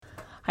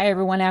Hi,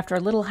 everyone. After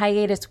a little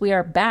hiatus, we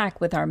are back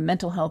with our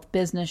mental health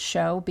business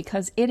show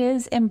because it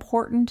is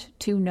important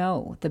to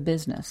know the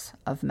business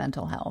of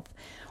mental health.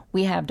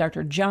 We have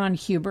Dr. John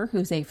Huber,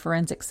 who's a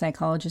forensic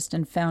psychologist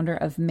and founder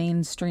of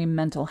Mainstream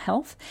Mental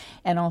Health,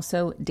 and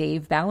also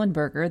Dave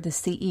Ballenberger, the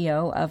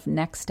CEO of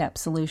Next Step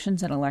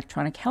Solutions, an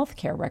electronic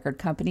healthcare record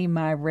company,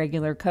 my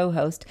regular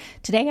co-host.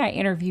 Today, I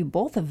interview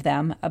both of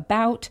them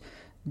about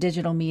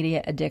digital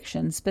media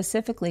addiction,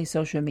 specifically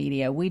social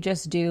media. We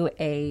just do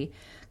a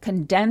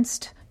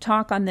condensed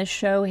talk on this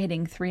show,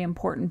 hitting 3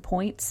 important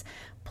points.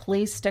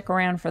 Please stick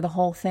around for the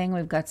whole thing.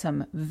 We've got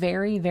some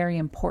very, very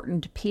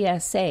important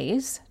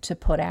PSAs to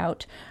put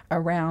out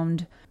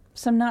around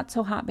some not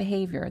so hot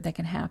behavior that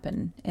can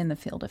happen in the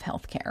field of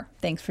healthcare.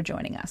 Thanks for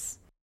joining us.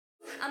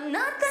 I'm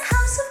not the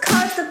house of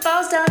cards that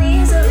falls down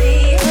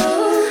easily.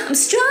 Oh, I'm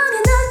strong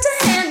enough to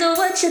handle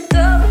what you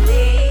throw at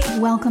me.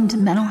 Welcome to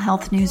Mental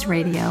Health News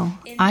Radio.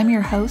 I'm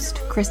your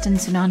host, Kristen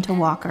Sunanta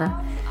Walker.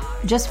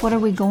 Just what are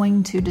we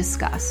going to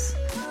discuss?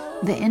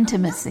 The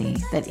intimacy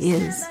that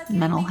is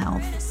mental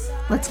health.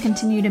 Let's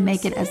continue to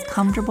make it as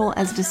comfortable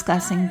as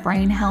discussing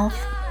brain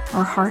health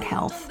or heart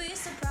health.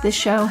 This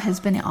show has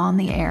been on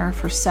the air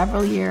for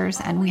several years,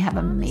 and we have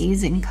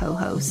amazing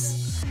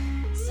co-hosts.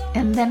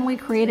 And then we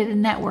created a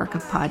network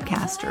of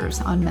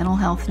podcasters on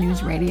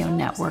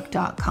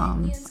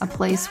mentalhealthnewsradionetwork.com, a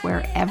place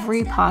where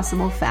every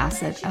possible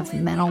facet of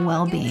mental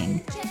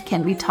well-being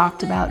can be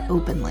talked about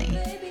openly.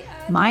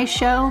 My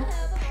show,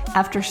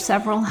 after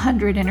several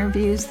hundred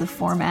interviews, the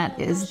format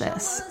is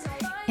this: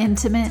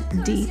 intimate,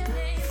 deep,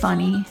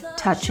 funny,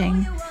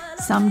 touching,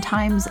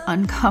 sometimes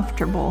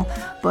uncomfortable,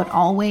 but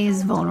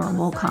always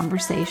vulnerable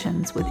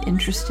conversations with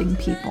interesting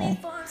people.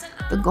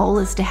 The goal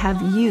is to have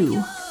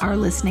you, our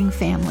listening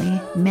family,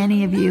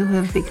 many of you who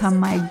have become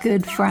my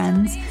good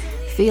friends,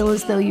 feel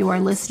as though you are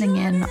listening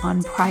in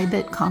on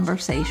private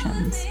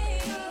conversations.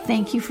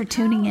 Thank you for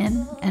tuning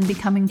in and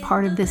becoming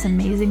part of this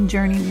amazing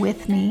journey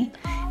with me,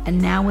 and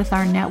now with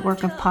our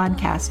network of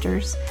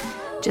podcasters.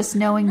 Just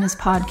knowing this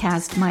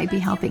podcast might be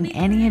helping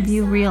any of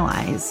you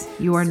realize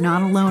you are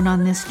not alone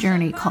on this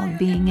journey called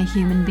being a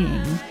human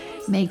being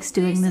makes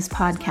doing this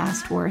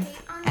podcast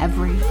worth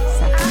every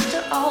second.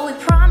 After all, we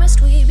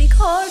promised we'd be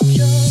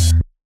cordial.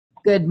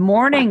 Good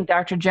morning,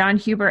 Dr. John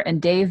Huber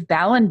and Dave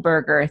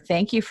Ballenberger.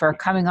 Thank you for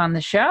coming on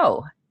the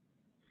show.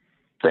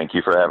 Thank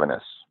you for having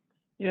us.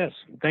 Yes,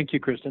 thank you,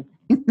 Kristen.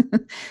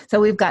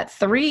 So we've got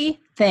 3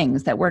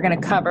 things that we're going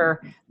to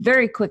cover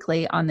very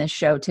quickly on this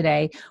show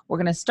today. We're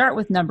going to start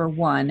with number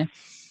 1,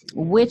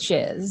 which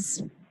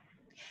is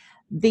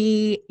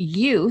the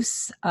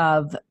use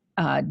of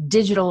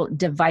digital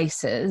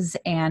devices,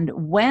 and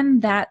when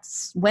that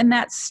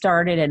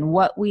started and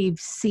what we've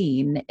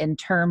seen in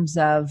terms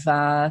of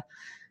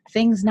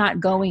things not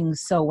going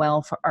so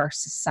well for our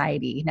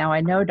society. Now,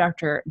 I know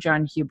Dr.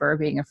 John Huber,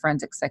 being a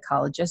forensic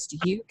psychologist,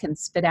 you can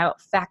spit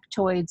out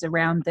factoids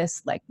around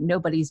this like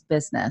nobody's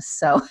business.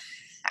 So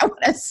I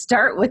want to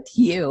start with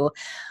you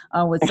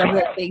with some of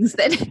the things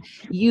that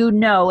you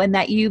know and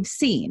that you've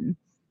seen.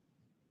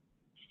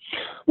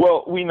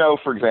 Well, we know,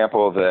 for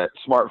example, that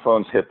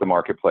smartphones hit the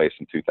marketplace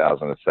in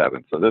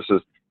 2007. So this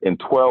is, in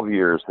 12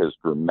 years, has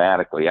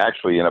dramatically,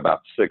 actually in about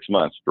 6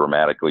 months,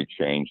 dramatically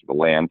changed the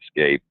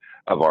landscape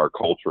of our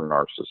culture and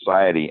our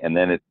society, and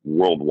then it's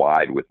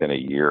worldwide within a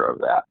year of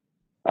that.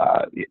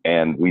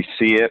 And we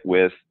see it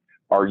with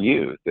our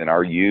youth, and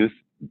our youth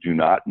do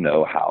not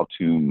know how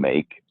to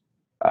make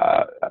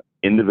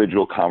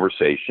individual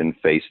conversation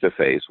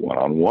face-to-face,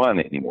 one-on-one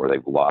anymore.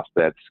 They've lost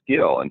that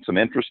skill, and some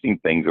interesting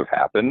things have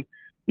happened.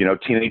 You know,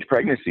 teenage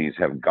pregnancies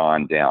have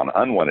gone down.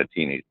 Unwanted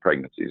teenage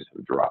pregnancies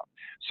have dropped.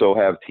 So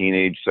have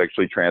teenage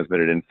sexually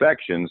transmitted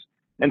infections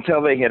until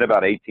they hit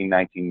about 18,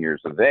 19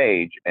 years of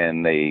age,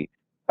 and they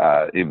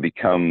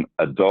become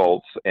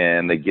adults,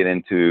 and they get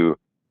into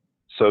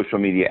social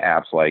media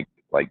apps like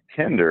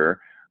Tinder,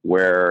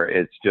 where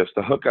it's just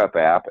a hookup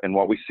app. And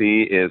what we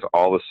see is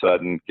all of a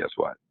sudden, guess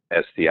what?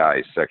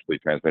 STIs, sexually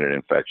transmitted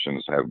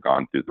infections, have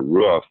gone through the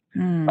roof.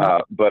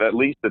 But at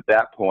least at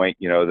that point,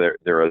 you know,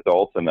 they're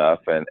adults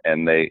enough,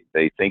 and they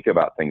think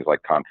about things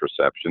like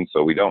contraception.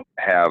 So we don't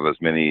have as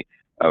many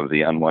of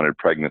the unwanted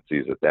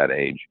pregnancies at that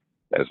age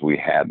as we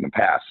had in the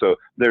past. So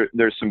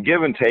there's some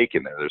give and take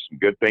in there. There's some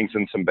good things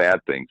and some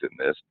bad things in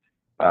this.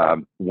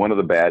 One of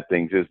the bad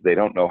things is they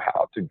don't know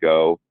how to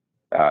go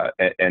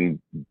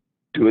and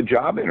do a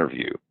job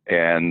interview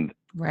and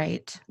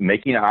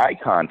making eye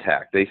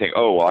contact. They think,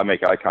 oh, well, I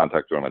make eye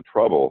contact when I'm in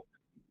trouble.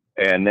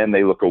 And then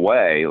they look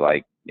away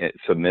like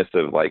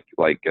submissive, like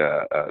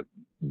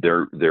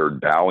they're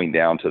bowing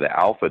down to the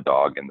alpha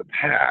dog in the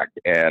pack.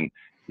 And,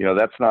 you know,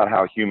 that's not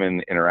how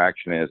human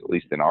interaction is, at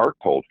least in our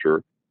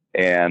culture.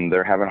 And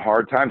they're having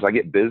hard times. I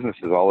get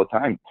businesses all the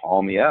time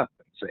call me up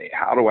and say,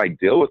 how do I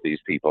deal with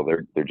these people?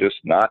 They're just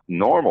not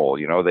normal.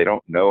 You know, they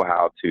don't know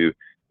how to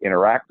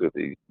interact with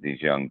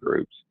these young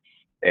groups.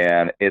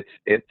 And it's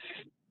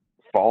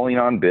falling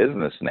on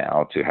business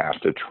now to have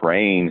to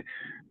train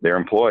their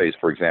employees,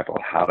 for example,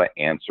 how to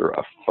answer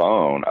a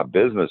phone, a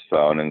business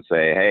phone, and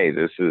say, hey,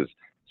 this is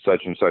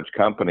such and such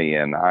company,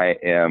 and I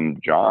am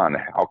John.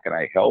 How can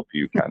I help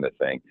you?" kind of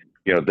thing.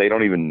 They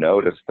don't even know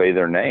to say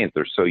their names.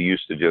 They're so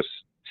used to just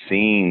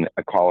seeing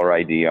a caller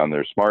ID on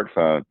their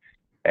smartphone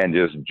and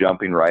just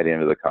jumping right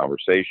into the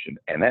conversation.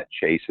 And that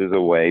chases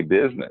away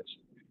business.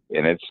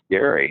 And it's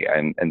scary.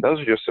 And those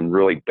are just some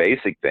really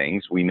basic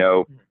things. We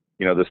know,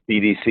 the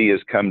CDC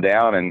has come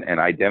down and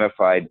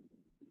identified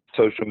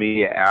social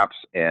media apps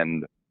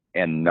and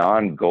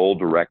non-goal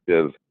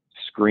directive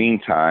screen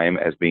time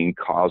as being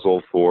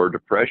causal for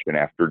depression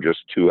after just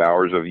 2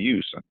 hours of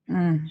use.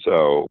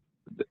 So,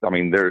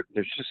 there's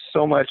just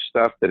so much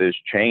stuff that has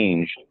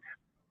changed.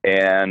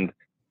 And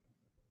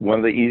one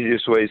of the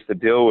easiest ways to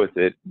deal with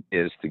it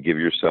is to give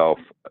yourself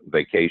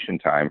vacation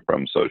time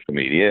from social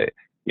media,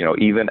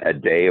 even a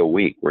day a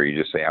week where you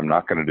just say, I'm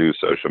not going to do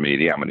social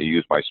media. I'm going to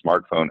use my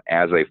smartphone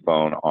as a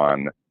phone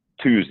on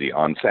Tuesday,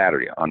 on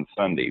Saturday, on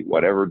Sunday,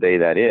 whatever day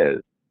that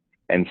is,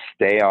 and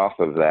stay off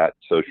of that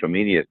social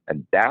media.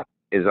 And that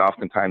is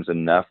oftentimes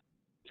enough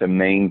to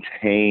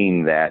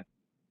maintain that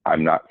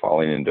I'm not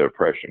falling into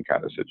depression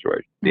kind of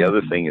situation. The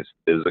other thing is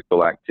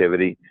physical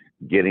activity,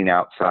 getting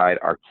outside.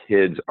 Our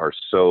kids are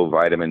so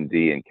vitamin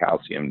D and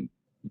calcium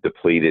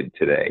depleted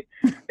today.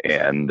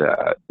 And,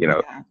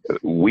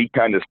 we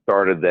kind of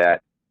started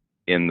that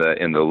in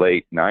the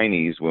late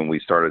 90s when we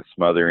started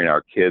smothering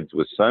our kids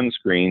with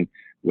sunscreen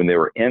when they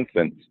were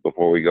infants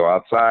before we go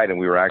outside, and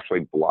we were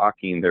actually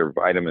blocking their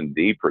vitamin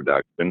D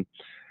production.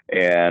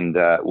 And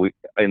we,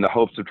 in the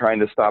hopes of trying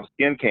to stop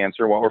skin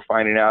cancer, what we're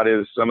finding out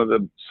is some of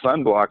the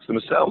sunblocks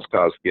themselves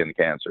cause skin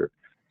cancer.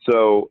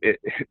 So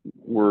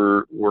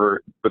we're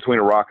between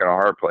a rock and a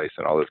hard place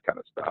and all this kind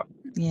of stuff.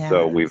 Yeah.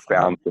 So we've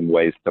found some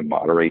ways to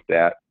moderate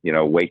that.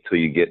 Wait till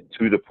you get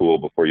to the pool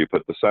before you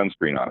put the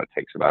sunscreen on. It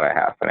takes about a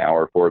half an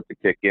hour for it to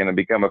kick in and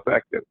become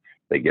effective.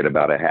 They get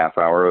about a half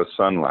hour of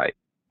sunlight,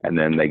 and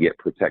then they get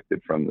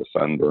protected from the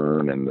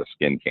sunburn and the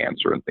skin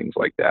cancer and things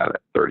like that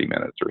at 30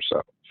 minutes or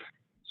so.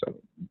 So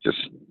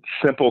just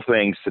simple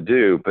things to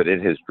do, but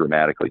it has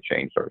dramatically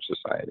changed our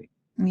society.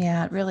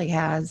 Yeah, it really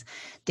has.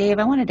 Dave,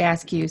 I wanted to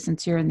ask you,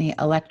 since you're in the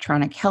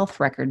electronic health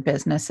record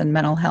business and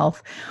mental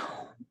health,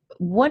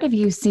 what have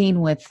you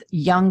seen with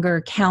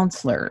younger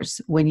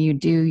counselors when you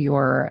do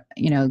your,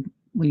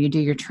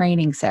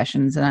 training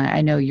sessions? And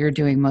I know you're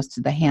doing most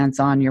of the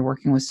hands-on, you're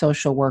working with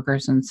social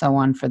workers and so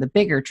on for the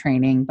bigger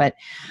training, but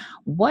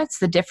what's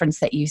the difference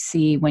that you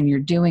see when you're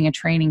doing a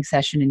training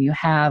session and you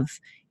have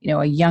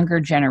a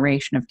younger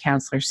generation of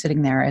counselors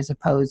sitting there as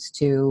opposed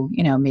to,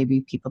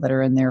 maybe people that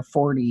are in their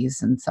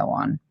 40s and so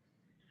on?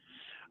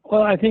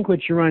 Well, I think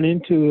what you run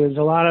into is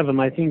a lot of them,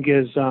 I think,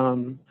 is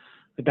the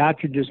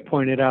doctor just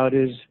pointed out,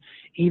 is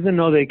even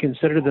though they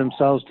consider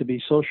themselves to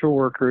be social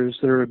workers,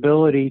 their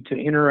ability to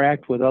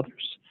interact with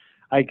others,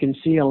 I can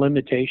see a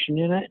limitation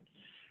in it,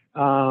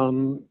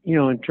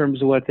 in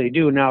terms of what they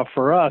do. Now,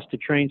 for us to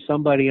train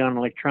somebody on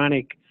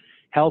electronic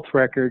health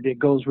record, it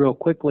goes real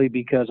quickly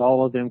because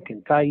all of them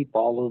can type,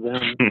 all of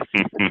them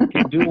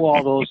can do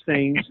all those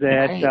things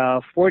that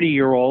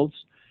 40-year-olds,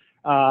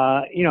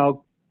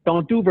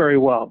 don't do very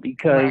well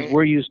because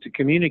we're used to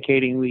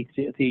communicating with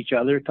each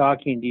other,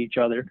 talking to each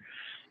other,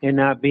 and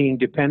not being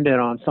dependent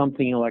on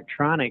something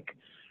electronic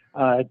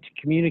to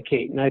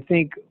communicate. And I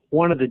think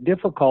one of the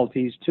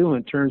difficulties, too,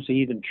 in terms of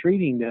even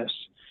treating this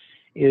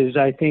is,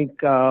 I think,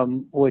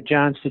 what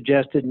John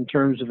suggested in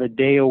terms of a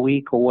day a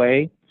week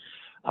away.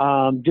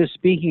 Just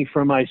speaking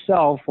for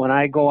myself, when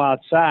I go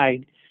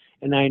outside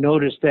and I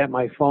notice that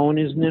my phone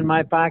isn't in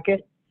my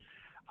pocket,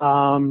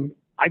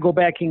 I go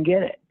back and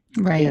get it.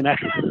 Right. And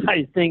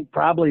I think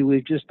probably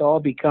we've just all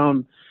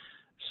become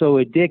so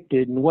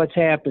addicted. And what's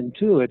happened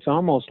too, it's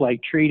almost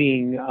like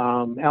treating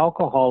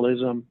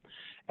alcoholism.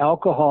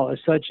 Alcohol is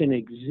such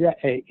an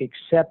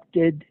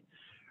accepted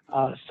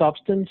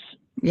substance.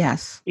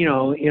 Yes.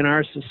 In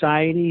our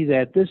society,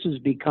 that this has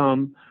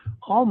become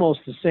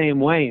almost the same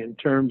way in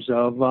terms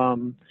of,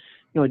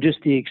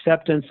 just the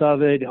acceptance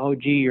of it. Oh,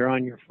 gee, you're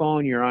on your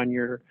phone, you're on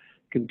your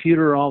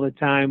computer all the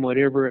time,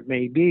 whatever it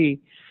may be.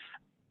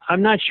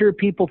 I'm not sure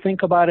people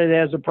think about it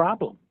as a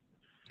problem.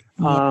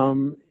 Yeah.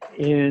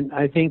 And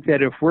I think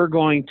that if we're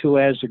going to,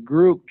 as a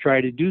group,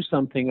 try to do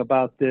something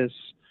about this,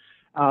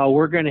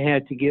 we're going to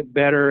have to get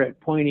better at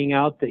pointing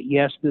out that,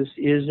 yes, this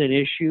is an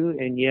issue,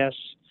 and yes,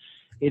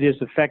 it is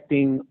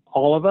affecting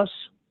all of us,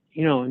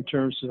 in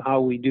terms of how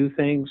we do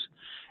things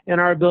and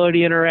our ability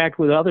to interact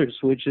with others,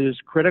 which is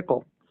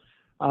critical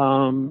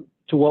to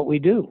what we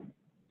do.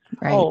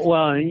 Right. Oh,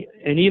 well,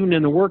 and even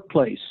in the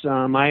workplace,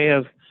 I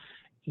have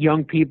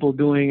young people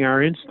doing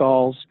our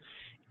installs,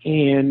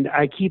 and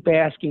I keep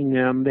asking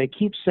them, they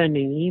keep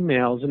sending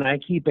emails, and I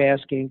keep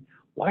asking,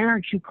 why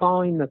aren't you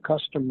calling the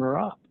customer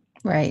up?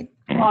 Right.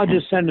 Well, I'll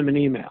just send them an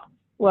email.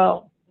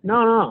 Well,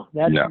 no,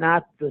 that's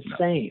not the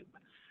same.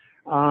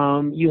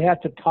 You have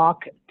to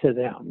talk to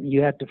them.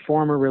 You have to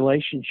form a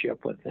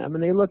relationship with them.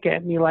 And they look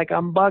at me like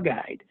I'm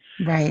bug-eyed.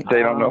 Right. They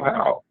don't know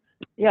how.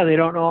 Yeah, they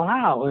don't know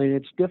how, and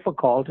it's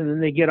difficult. And then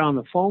they get on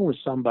the phone with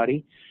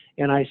somebody,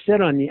 and I sit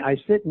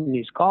in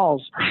these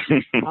calls.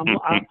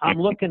 I'm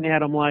looking at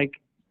them like,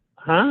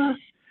 huh?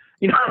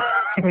 you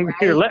know,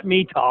 here, let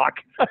me talk.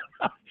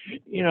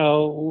 You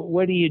know,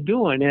 what are you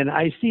doing? And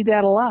I see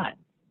that a lot.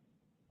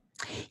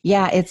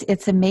 Yeah,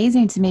 it's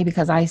amazing to me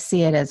because I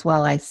see it as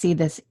well. I see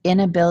this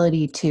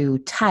inability to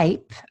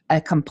type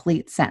a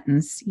complete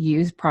sentence,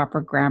 use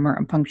proper grammar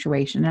and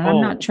punctuation. And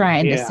I'm not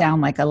trying to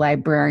sound like a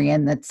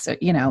librarian that's,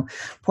 you know,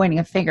 pointing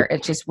a finger.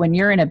 It's just when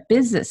you're in a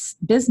business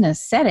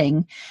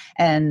setting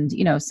and,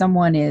 you know,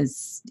 someone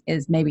is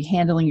maybe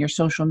handling your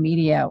social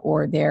media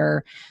or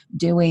they're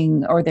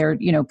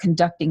you know,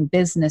 conducting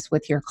business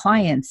with your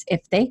clients,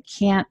 if they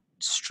can't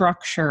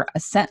structure a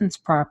sentence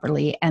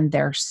properly and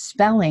their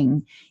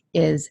spelling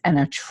is an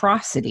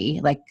atrocity,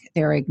 like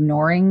they're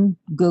ignoring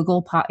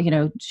Google, you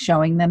know,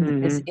 showing them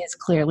that this is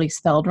clearly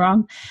spelled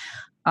wrong.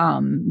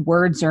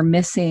 Words are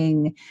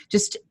missing,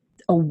 just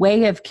a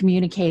way of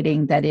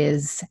communicating that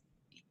is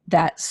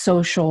that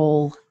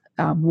social,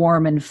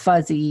 warm and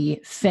fuzzy,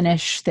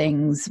 finish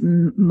things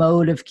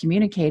mode of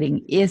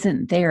communicating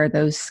isn't there.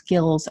 Those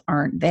skills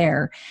aren't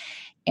there.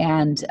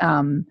 And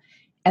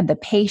the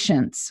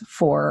patience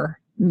for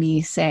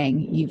me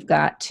saying, you've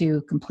got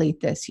to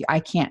complete this. I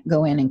can't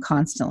go in and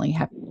constantly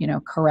have, you know,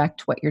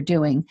 correct what you're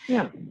doing.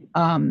 Yeah.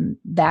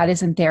 That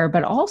isn't there,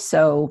 but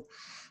also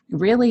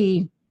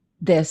really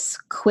this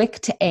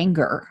quick to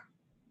anger,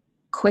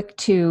 quick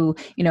to,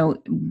 you know,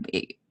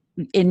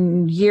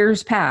 in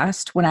years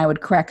past, when I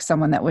would correct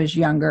someone that was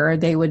younger,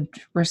 they would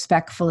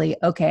respectfully,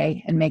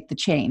 okay, and make the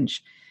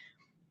change.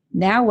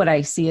 Now what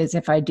I see is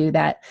if I do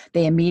that,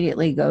 they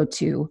immediately go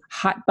to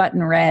hot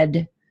button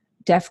red,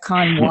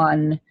 DEFCON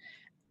 1,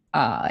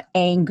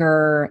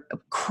 anger,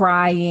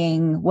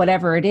 crying,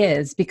 whatever it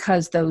is,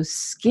 because those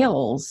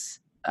skills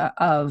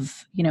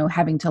of, you know,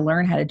 having to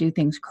learn how to do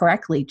things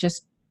correctly,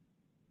 just,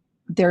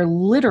 they're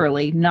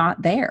literally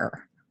not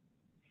there.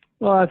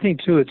 Well, I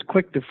think too, it's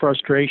quick to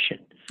frustration.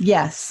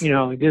 Yes. You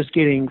know, just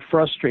getting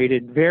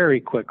frustrated very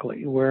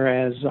quickly.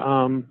 Whereas,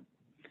 I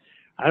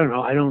don't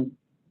know, I don't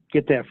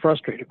get that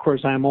frustrated. Of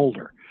course, I'm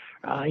older,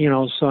 you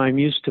know, so I'm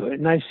used to it.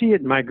 And I see it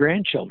in my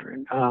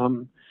grandchildren.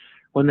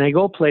 When they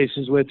go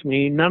places with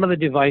me, none of the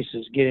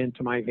devices get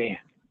into my van.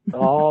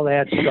 All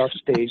that stuff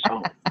stays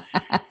home.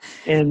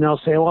 And they'll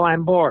say, well,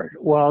 I'm bored.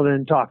 Well,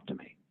 then talk to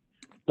me.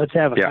 Let's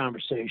have a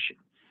conversation.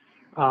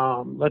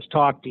 Let's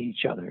talk to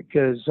each other.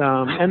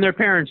 And their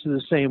parents are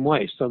the same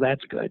way, so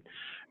that's good.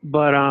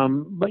 But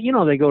you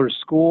know, they go to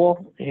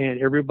school and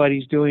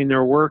everybody's doing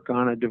their work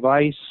on a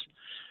device.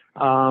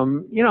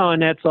 You know,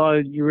 and that's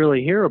all you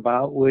really hear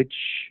about, which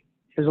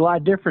is a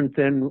lot different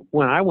than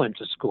when I went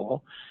to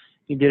school.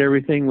 You did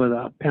everything with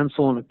a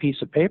pencil and a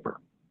piece of paper.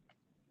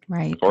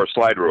 Right. Or a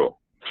slide rule.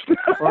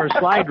 Or a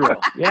slide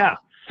rule, yeah.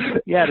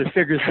 You had to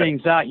figure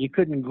things out. You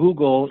couldn't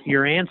Google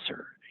your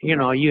answer. You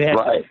know, you had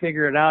to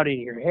figure it out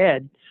in your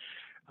head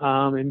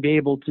and be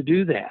able to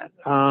do that.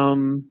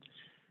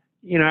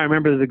 You know, I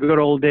remember the good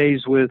old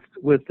days with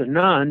the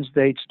nuns.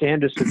 They'd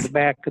stand us at the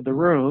back of the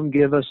room,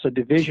 give us a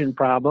division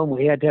problem.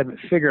 We had to have it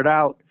figured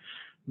out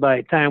by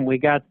the time we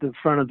got to the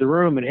front of the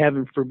room, and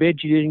heaven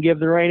forbid you didn't give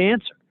the right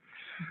answer.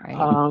 Right.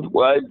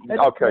 Well,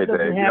 okay,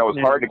 Dave. You know, it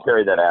was hard to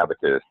carry that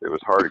abacus. It was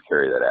hard to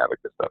carry that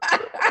abacus up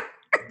there.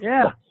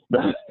 Yeah.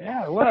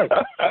 Yeah, it was.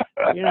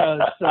 You know,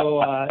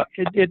 so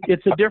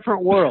it's a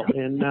different world.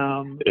 And,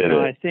 you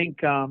know, I think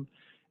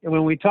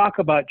when we talk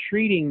about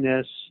treating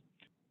this,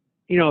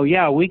 you know,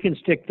 yeah, we can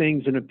stick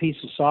things in a piece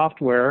of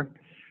software,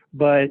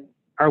 but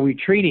are we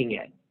treating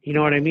it? You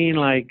know what I mean?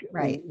 Like,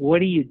 what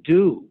do you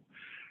do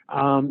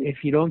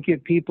if you don't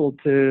get people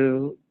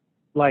to,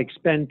 like,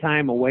 spend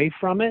time away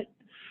from it,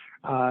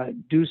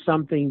 do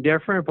something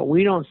different? But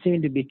we don't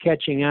seem to be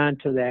catching on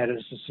to that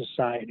as a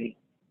society.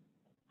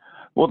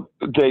 Well,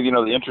 Dave, you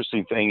know, the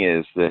interesting thing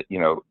is that, you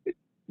know,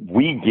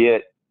 we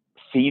get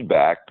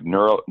feedback,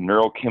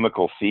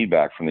 neurochemical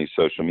feedback from these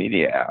social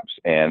media apps,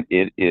 and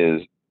it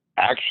is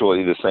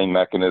actually the same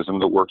mechanism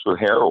that works with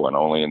heroin,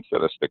 only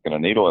instead of sticking a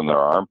needle in their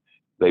arm,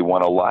 they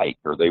want a like,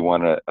 or they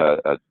want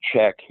a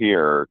check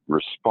here,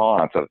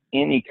 response of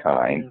any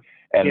kind,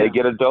 and they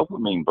get a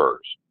dopamine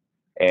burst.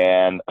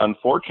 And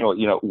unfortunately,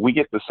 you know, we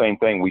get the same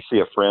thing. We see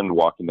a friend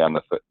walking down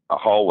the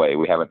hallway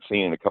we haven't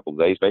seen in a couple of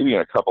days, maybe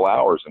in a couple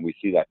hours, and we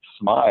see that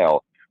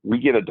smile. We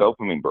get a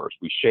dopamine burst.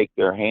 We shake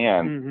their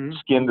hand,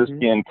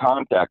 skin-to-skin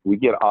contact. We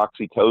get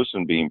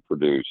oxytocin being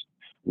produced.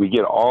 We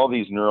get all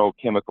these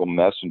neurochemical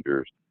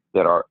messengers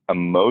that are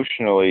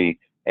emotionally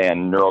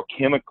and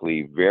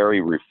neurochemically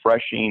very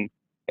refreshing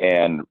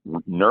and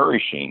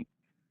nourishing.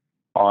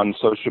 On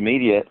social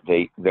media,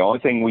 the only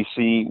thing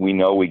we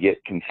know we get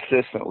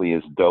consistently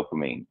is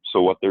dopamine.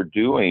 So what they're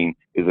doing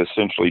is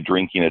essentially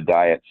drinking a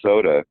diet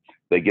soda.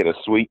 They get a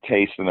sweet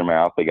taste in their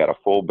mouth. They got a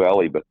full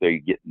belly, but they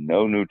get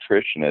no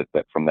nutrition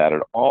from that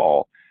at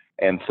all.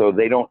 And so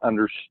they don't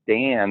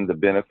understand the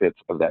benefits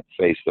of that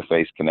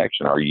face-to-face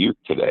connection, our youth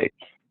today.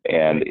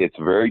 And it's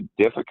very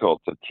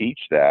difficult to teach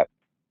that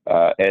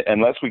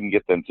unless we can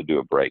get them to do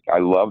a break. I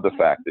love the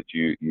fact that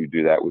you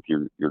do that with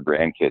your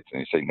grandkids, and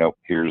you say, no,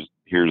 here's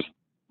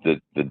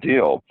the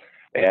deal.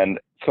 And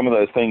some of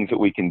those things that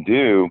we can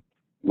do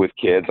with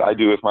kids. I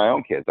do with my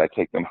own kids. I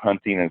take them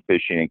hunting and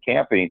fishing and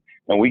camping,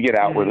 and we get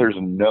out where there's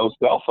no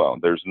cell phone,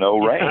 there's no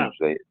range.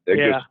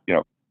 They're just,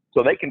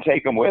 so they can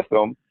take them with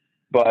them.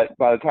 But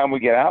by the time we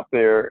get out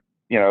there,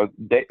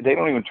 they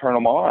don't even turn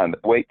them on.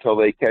 Wait till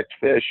they catch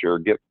fish or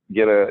get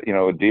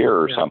a deer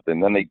or something.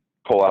 Then they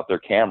pull out their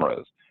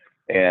cameras.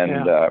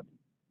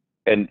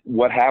 And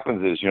what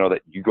happens is,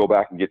 that you go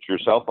back and get your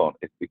cell phone.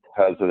 It's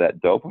because of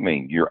that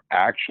dopamine. You're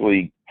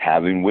actually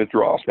having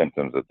withdrawal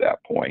symptoms at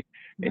that point.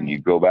 And you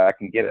go back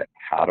and get it.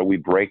 How do we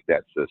break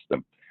that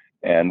system?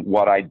 And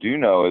what I do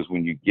know is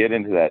when you get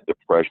into that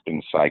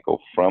depression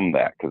cycle from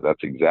that, because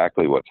that's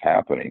exactly what's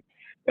happening.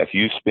 If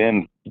you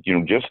spend,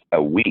 just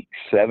a week,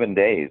 7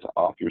 days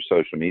off your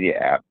social media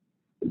app,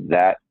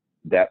 that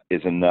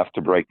is enough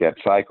to break that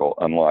cycle,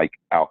 unlike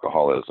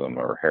alcoholism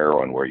or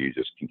heroin, where you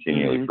just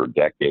continually for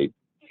decades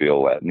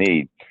feel that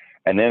need.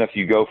 And then if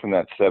you go from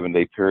that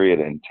 7-day period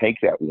and take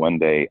that 1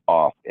 day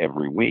off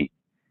every week,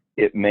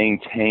 it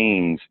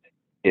maintains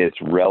its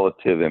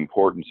relative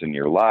importance in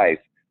your life,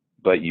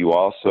 but you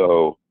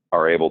also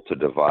are able to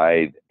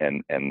divide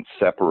and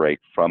separate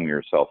from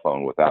your cell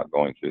phone without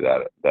going through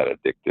that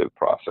addictive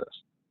process.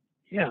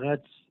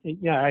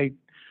 I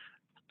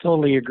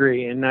totally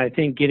agree. And I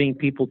think getting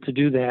people to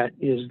do that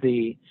is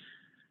the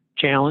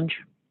challenge.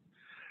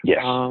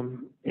 Yes.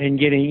 And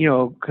getting,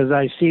 because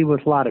I see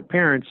with a lot of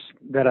parents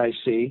that I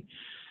see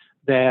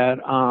that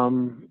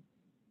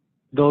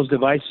those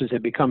devices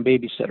have become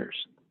babysitters.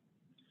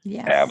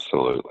 Yes.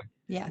 Absolutely.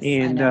 Yes.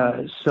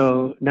 And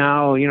so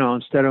now,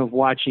 instead of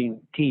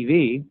watching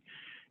TV,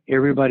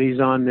 everybody's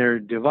on their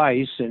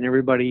device, and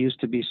everybody used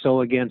to be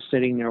so against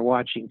sitting there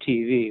watching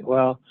TV.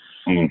 Well,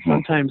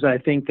 sometimes I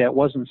think that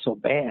wasn't so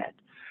bad.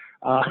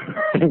 Well,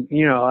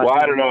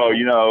 I don't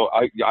know.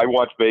 I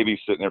watch babies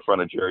sitting in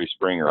front of Jerry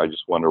Springer. I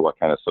just wonder what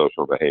kind of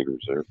social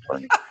behaviors they're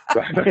learning.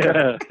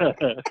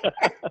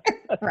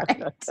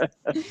 Right.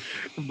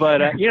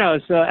 But,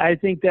 so I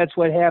think that's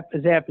what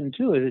has happened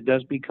too, is it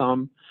does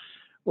become,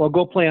 well,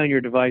 go play on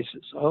your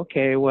devices.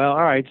 Okay, well,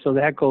 all right. So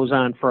that goes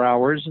on for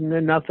hours, and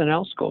then nothing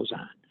else goes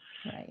on.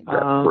 Right.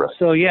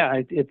 So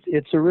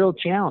it's a real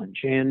challenge.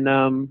 And,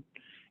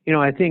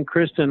 I think,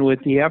 Kristen,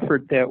 with the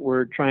effort that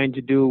we're trying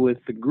to do with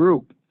the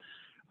group,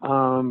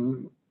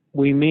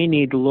 we may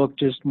need to look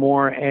just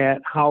more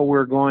at how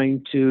we're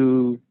going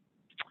to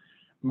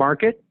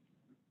market,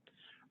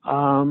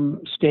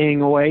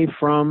 staying away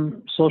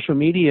from social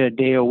media a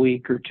day a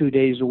week or 2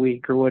 days a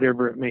week or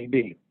whatever it may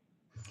be.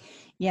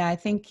 Yeah, I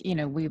think,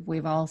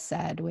 we've all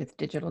said with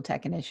Digital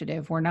Tech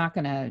Initiative, we're not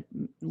going to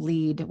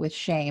lead with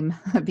shame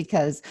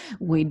because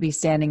we'd be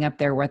standing up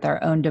there with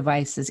our own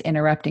devices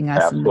interrupting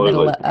us in the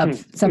middle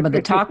of some of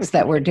the talks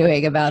that we're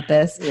doing about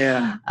this.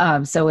 Yeah.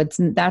 So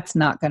that's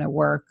not going to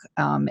work.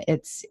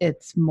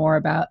 It's more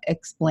about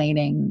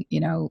explaining,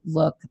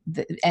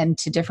 and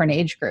to different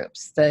age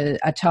groups.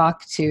 A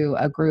talk to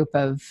a group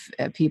of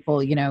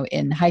people,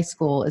 in high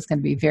school is going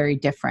to be very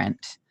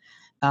different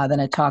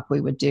than a talk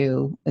we would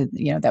do,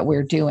 that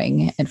we're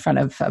doing in front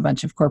of a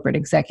bunch of corporate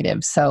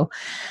executives. So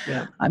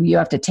you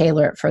have to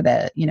tailor it for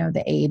the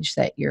age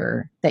that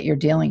you're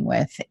dealing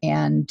with.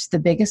 And the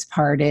biggest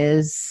part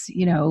is,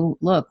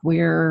 look,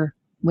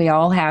 we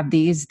all have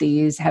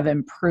these have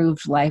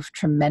improved life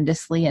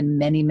tremendously in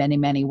many, many,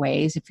 many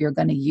ways. If you're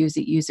going to use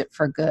it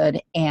for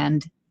good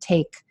and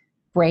take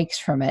breaks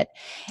from it.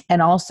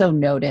 And also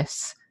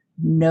notice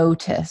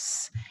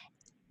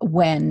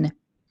when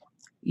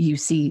you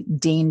see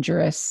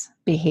dangerous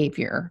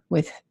behavior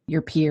with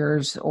your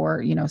peers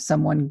or,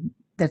 someone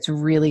that's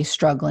really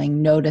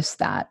struggling. Notice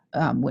that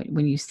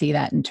when you see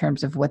that in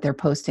terms of what they're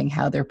posting,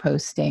 how they're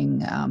posting,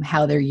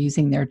 how they're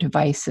using their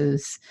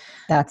devices.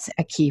 That's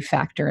a key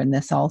factor in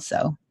this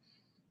also.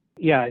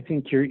 Yeah, I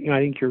think you're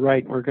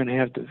right. We're going to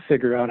have to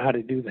figure out how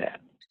to do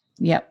that.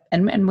 Yep.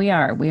 And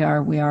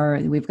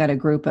we've got a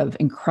group of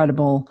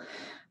incredible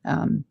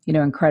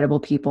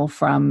people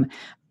from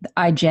the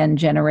iGen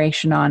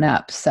generation on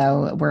up.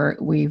 So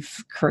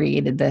we've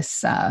created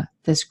this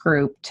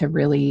group to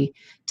really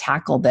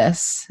tackle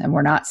this. And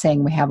we're not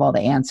saying we have all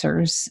the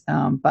answers,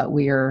 but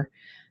we're,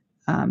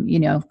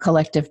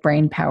 collective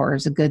brain power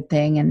is a good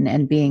thing.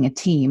 And being a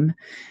team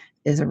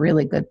is a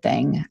really good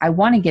thing. I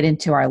want to get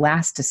into our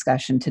last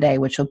discussion today,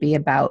 which will be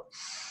about,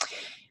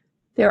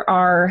 there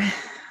are,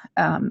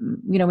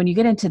 when you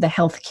get into the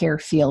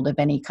healthcare field of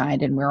any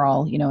kind, and we're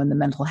all, in the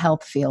mental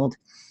health field,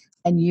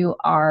 and you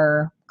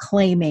are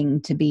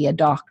claiming to be a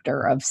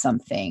doctor of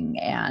something,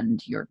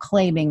 and you're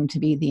claiming to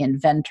be the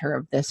inventor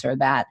of this or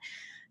that,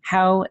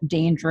 how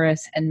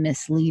dangerous and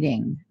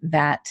misleading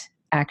that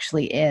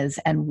actually is,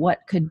 and what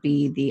could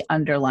be the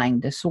underlying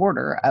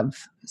disorder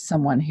of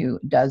someone who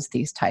does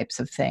these types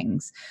of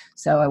things.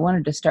 So I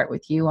wanted to start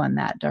with you on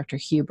that, Dr.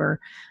 Huber,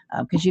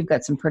 because you've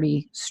got some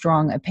pretty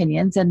strong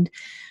opinions, and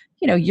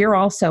you're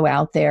also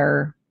out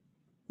there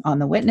on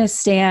the witness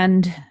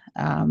stand,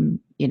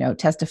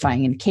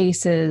 testifying in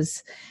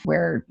cases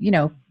where,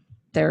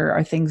 there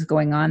are things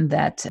going on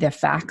that the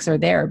facts are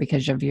there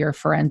because of your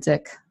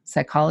forensic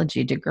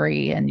psychology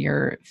degree and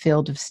your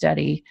field of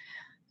study.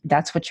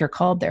 that's what you're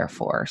called there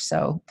for.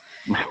 So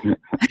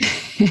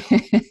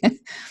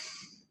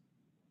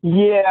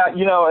Yeah,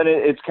 and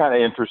it's kind of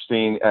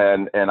interesting,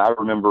 and I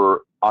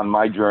remember on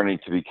my journey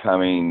to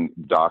becoming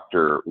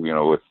doctor,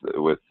 with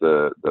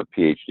the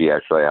PhD.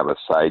 Actually, I have a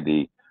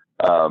PsyD.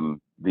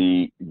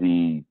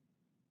 The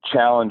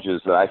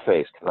challenges that I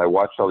faced, because I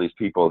watched all these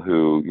people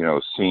who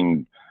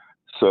seemed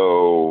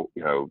so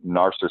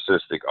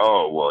narcissistic.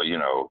 Oh well,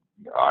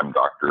 I'm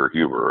Dr.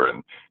 Huber,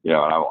 and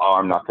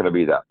I'm not going to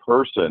be that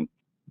person.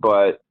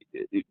 But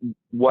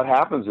what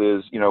happens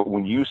is,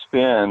 when you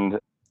spend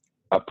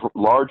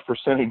large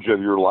percentage of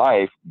your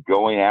life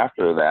going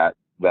after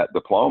that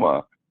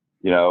diploma,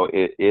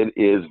 it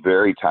is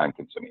very time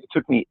consuming. It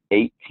took me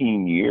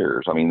 18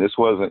 years. I mean, this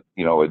wasn't,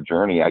 a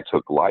journey I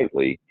took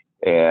lightly.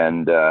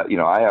 And,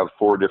 I have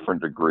 4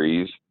 different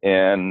degrees.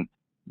 And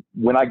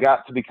when I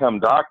got to become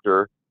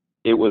doctor,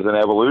 it was an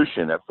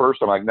evolution. At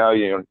first, I'm like, no,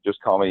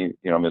 just call me,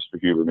 Mr.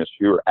 Huber, Mr.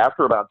 Huber.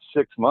 After about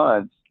 6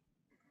 months,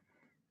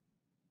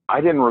 I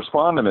didn't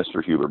respond to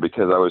Mr. Huber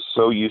because I was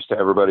so used to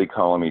everybody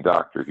calling me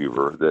Dr.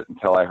 Huber that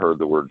until I heard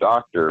the word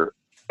doctor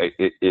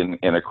in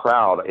a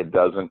crowd, it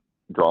doesn't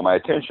draw my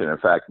attention. In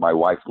fact, my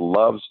wife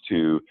loves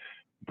to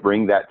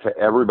bring that to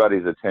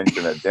everybody's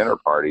attention at dinner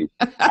parties.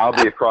 I'll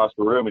be across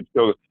the room and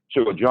she'll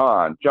go,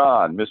 John,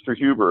 Mr.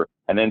 Huber.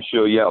 And then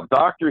she'll yell,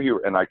 Dr.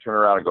 Huber. And I turn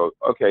around and go,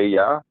 okay,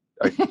 yeah.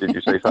 Did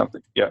you say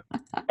something? Yeah.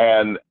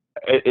 And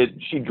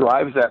she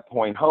drives that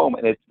point home.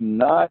 And it's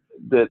not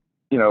that,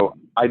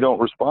 I don't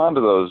respond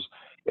to those.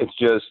 It's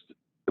just,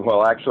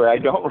 well, actually, I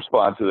don't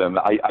respond to them.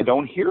 I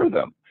don't hear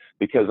them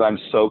because I'm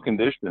so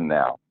conditioned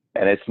now.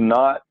 And it's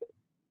not,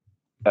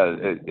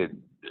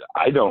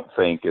 I don't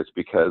think it's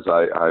because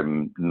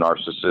I'm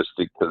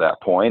narcissistic to that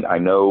point. I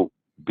know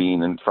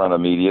being in front of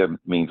media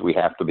means we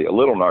have to be a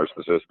little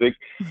narcissistic,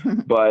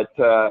 but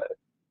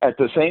at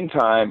the same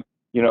time,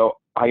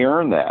 I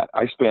earned that.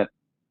 I spent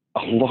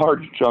a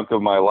large chunk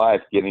of my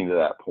life getting to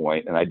that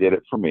point, and I did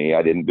it for me.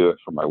 I didn't do it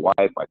for my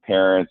wife, my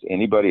parents,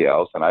 anybody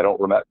else, and I don't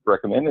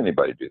recommend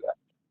anybody do that.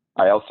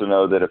 I also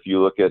know that if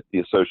you look at the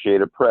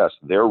Associated Press,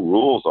 their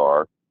rules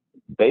are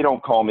they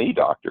don't call me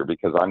doctor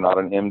because I'm not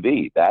an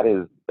MD. That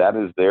is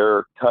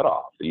their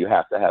cutoff. You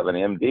have to have an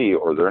MD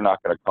or they're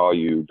not going to call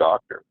you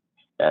doctor.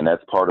 And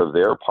that's part of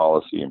their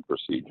policy and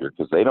procedure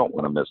because they don't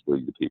want to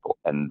mislead the people.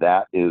 And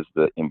that is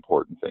the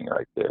important thing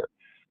right there.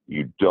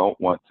 You don't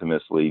want to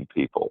mislead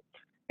people.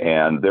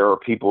 And there are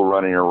people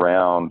running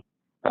around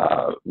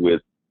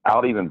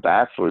without even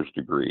bachelor's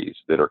degrees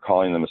that are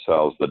calling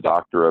themselves the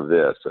doctor of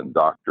this and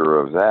doctor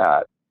of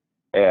that.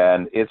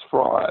 And it's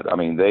fraud. I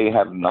mean, they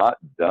have not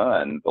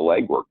done the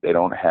legwork. They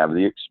don't have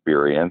the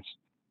experience.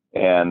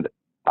 And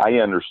I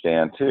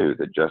understand, too,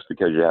 that just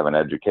because you have an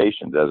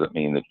education doesn't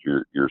mean that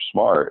you're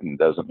smart and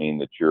doesn't mean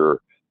that you're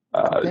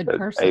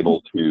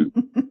able to.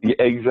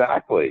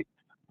 Exactly.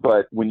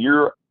 But when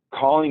you're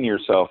calling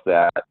yourself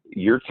that,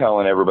 you're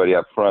telling everybody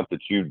up front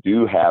that you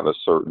do have a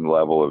certain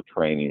level of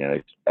training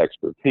and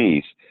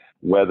expertise.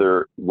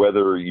 Whether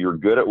you're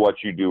good at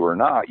what you do or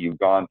not, you've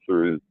gone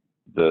through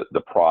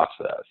the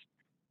process.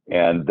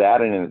 And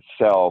that in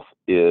itself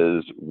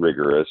is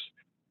rigorous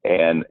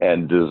and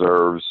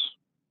deserves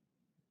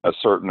a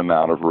certain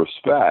amount of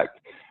respect.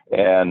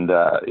 And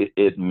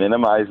it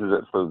minimizes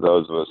it for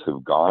those of us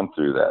who've gone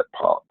through that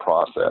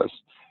process.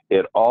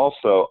 It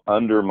also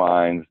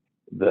undermines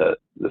the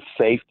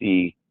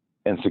safety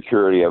and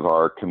security of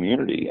our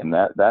community. And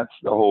that's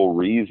the whole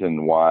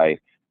reason why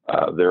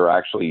there are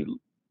actually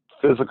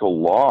physical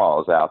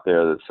laws out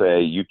there that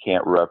say you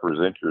can't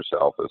represent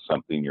yourself as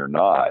something you're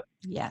not.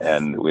 Yes.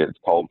 And it's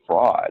called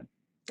fraud.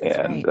 That's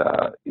and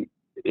right.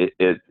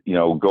 It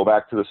go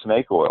back to the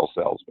snake oil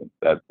salesman.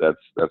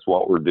 That's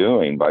what we're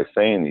doing by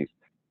saying these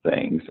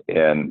things.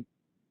 And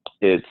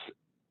it's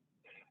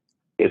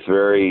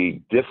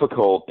very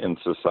difficult in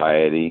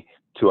society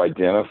to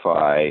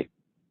identify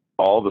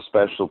all the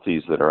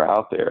specialties that are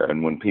out there.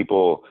 And when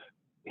people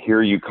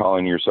hear you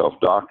calling yourself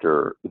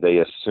doctor, they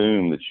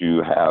assume that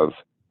you have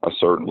a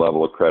certain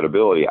level of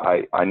credibility.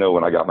 I know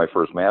when I got my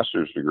first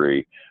master's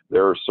degree,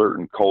 there are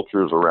certain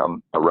cultures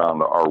around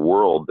our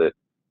world that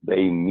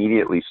they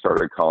immediately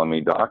started calling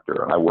me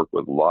doctor. And I work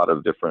with a lot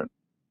of different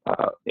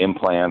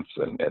implants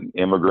and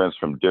immigrants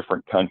from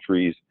different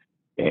countries.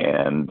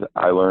 And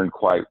I learned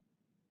quite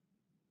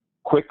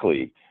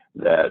quickly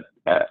that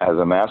as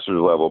a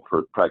master's level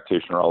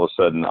practitioner, all of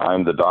a sudden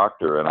I'm the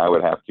doctor, and I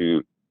would have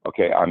to,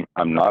 okay,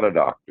 I'm not a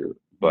doctor,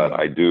 but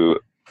I do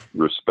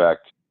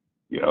respect,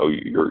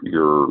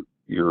 you're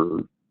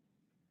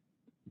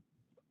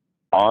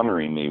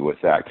honoring me with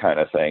that kind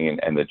of thing,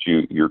 and that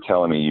you're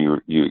telling me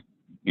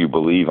you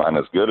believe I'm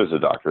as good as a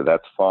doctor.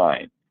 That's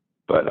fine.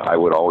 But I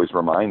would always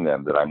remind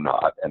them that I'm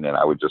not, and then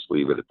I would just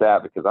leave it at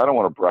that because I don't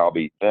want to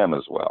browbeat them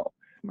as well.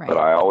 Right. But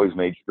I always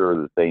made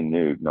sure that they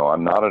knew, no,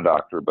 I'm not a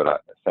doctor, but I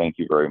thank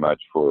you very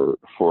much for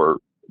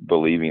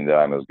believing that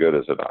I'm as good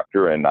as a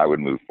doctor, and I would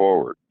move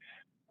forward.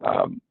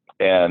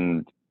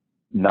 And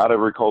not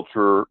every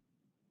culture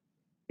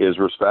is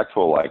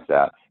respectful like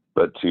that.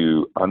 But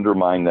to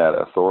undermine that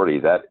authority,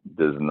 that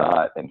does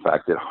not, in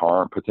fact, it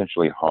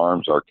potentially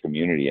harms our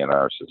community and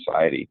our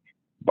society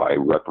by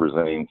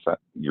representing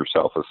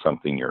yourself as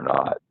something you're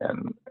not.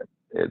 And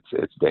it's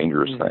a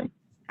dangerous thing.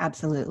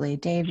 Absolutely.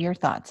 Dave, your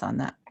thoughts on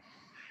that?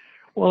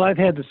 Well, I've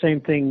had the same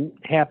thing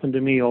happen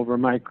to me over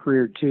my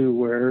career too,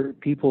 where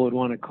people would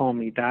want to call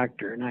me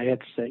doctor, and I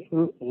had to say,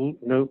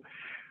 no,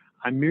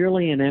 I'm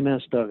merely an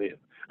MSW.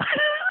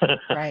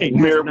 Right.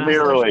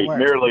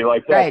 merely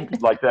like that,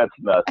 right. Like that's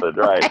nothing,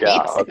 right? Right.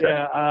 Yeah.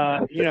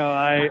 Okay. Yeah.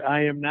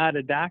 I am not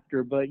a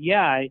doctor, but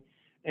yeah,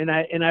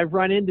 I've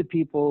run into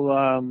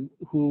people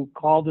who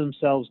call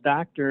themselves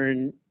doctor,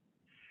 and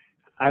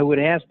I would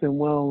ask them,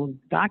 well,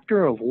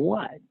 doctor of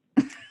what?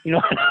 You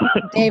know,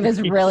 Dave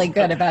is really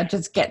good about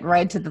just getting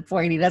right to the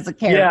point. He doesn't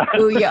care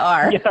who you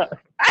are. Yeah.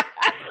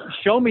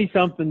 Show me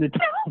something that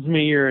tells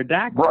me you're a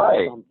doctor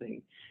or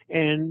something.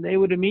 And they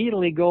would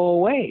immediately go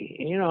away,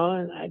 you know,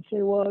 and I'd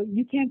say, well,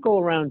 you can't go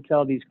around and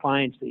tell these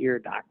clients that you're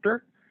a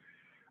doctor.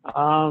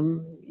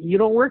 You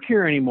don't work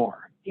here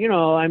anymore. You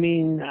know, I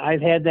mean,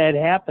 I've had that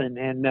happen.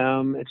 And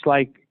it's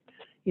like,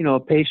 you know,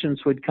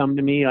 patients would come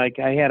to me, like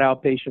I had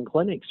outpatient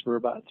clinics for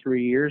about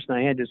 3 years, and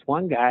I had this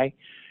one guy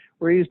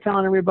where he was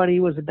telling everybody he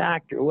was a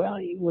doctor. Well,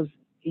 he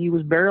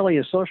was barely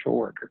a social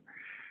worker.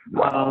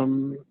 Wow.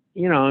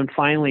 You know, and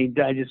finally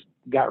I just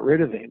got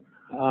rid of him.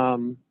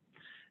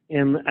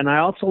 And I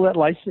also let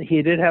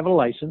he did have a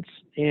license,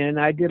 and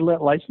I did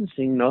let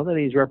licensing know that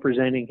he's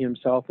representing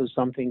himself as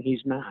something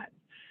he's not.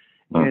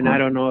 Uh-huh. And I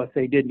don't know if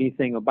they did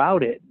anything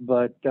about it,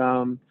 but,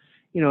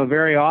 you know,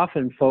 very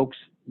often folks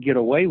get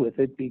away with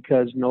it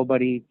because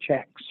nobody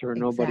checks or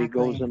nobody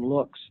goes and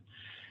looks.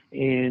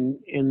 And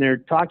they're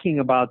talking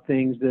about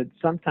things that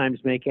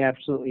sometimes make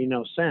absolutely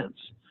no sense.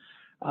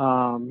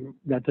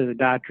 That they're the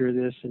doctor of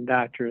this and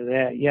doctor of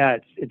that. Yeah,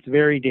 it's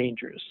very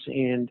dangerous.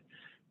 And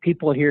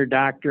people hear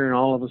doctor and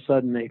all of a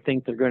sudden they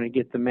think they're going to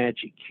get the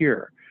magic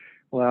cure.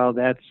 Well,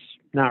 that's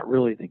not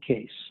really the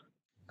case.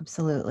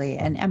 Absolutely.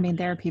 And I mean,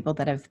 there are people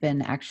that have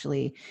been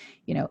actually,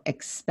 you know,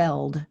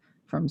 expelled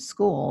from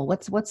school.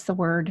 What's the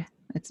word?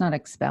 It's not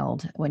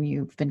expelled when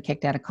you've been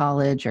kicked out of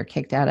college or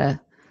kicked out of,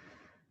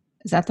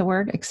 is that the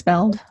word?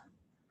 Expelled?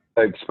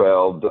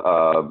 Expelled.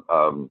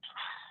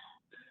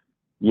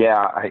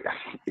 Yeah,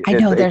 I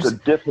know it's a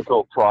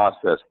difficult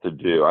process to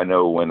do. I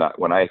know when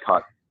I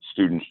caught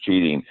students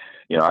cheating,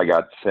 you know, I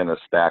got sent a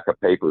stack of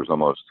papers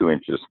almost 2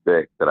 inches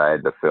thick that I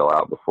had to fill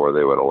out before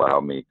they would allow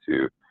me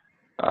to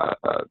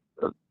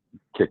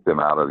kick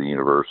them out of the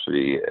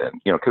university. And,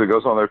 you know, because it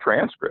goes on their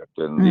transcript,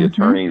 and the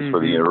attorneys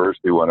for the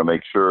university want to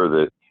make sure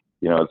that,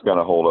 you know, it's going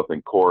to hold up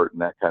in court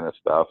and that kind of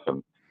stuff.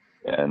 And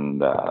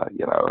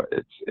you know,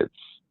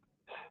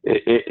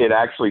 it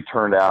actually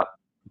turned out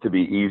to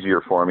be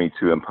easier for me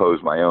to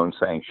impose my own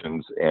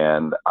sanctions,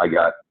 and I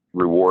got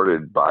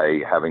rewarded by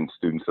having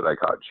students that I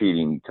caught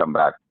cheating come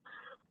back,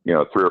 you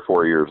know, 3 or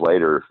 4 years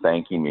later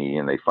thanking me,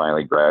 and they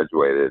finally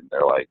graduated.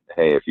 They're like,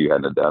 hey, if you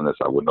hadn't done this,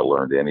 I wouldn't have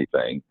learned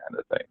anything, kind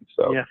of thing.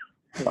 So yeah.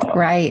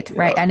 Right.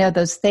 I know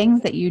those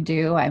things that you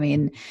do. I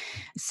mean,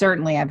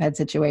 certainly I've had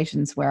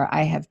situations where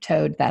I have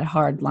towed that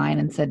hard line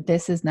and said,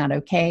 this is not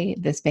okay.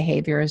 This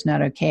behavior is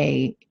not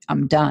okay.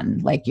 I'm done.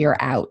 Like, you're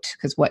out,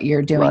 because what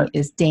you're doing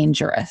is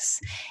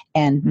dangerous.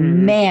 And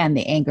man,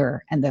 the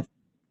anger and the,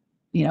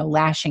 you know,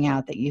 lashing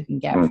out that you can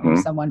get from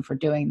someone for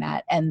doing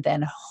that. And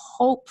then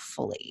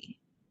hopefully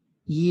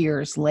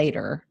years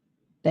later,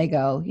 they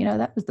go, you know,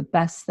 that was the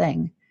best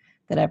thing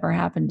that ever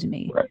happened to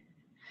me. Right.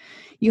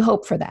 You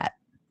hope for that.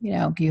 You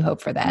know, you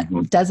hope for that.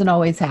 It doesn't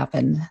always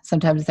happen.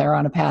 Sometimes they're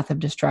on a path of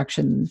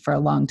destruction for a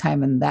long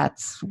time, and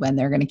that's when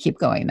they're going to keep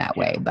going that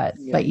way. But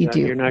you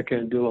do. You're not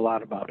going to do a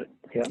lot about it.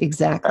 Yeah.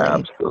 Exactly.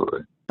 Absolutely.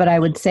 But I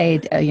would say,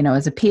 you know,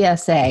 as a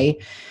PSA,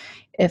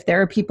 if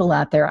there are people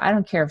out there, I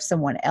don't care if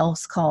someone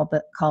else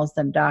calls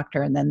them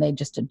doctor and then they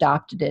just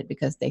adopted it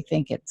because they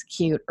think it's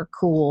cute or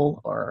cool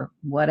or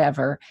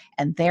whatever,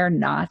 and they're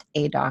not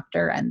a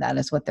doctor and that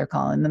is what they're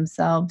calling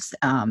themselves.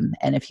 And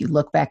if you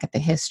look back at the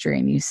history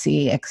and you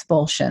see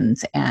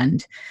expulsions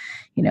and,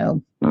 you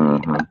know,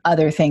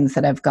 other things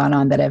that have gone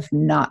on that have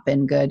not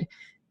been good,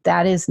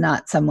 that is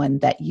not someone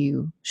that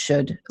you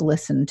should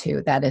listen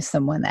to. That is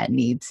someone that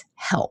needs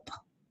help.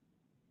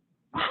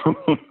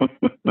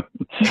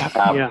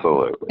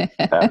 Absolutely.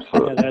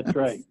 Absolutely. Yeah, that's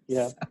right.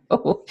 Yeah.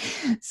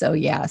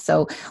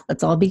 So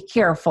let's all be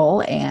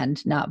careful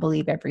and not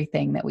believe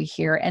everything that we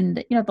hear.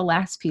 And, you know, the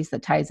last piece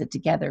that ties it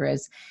together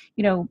is,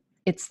 you know,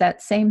 it's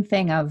that same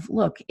thing of,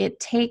 look, it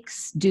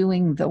takes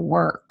doing the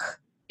work.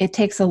 It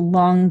takes a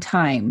long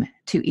time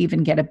to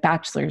even get a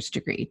bachelor's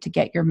degree, to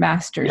get your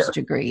master's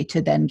degree,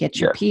 to then get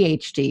your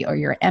PhD or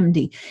your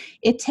MD.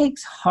 It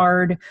takes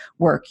hard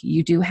work.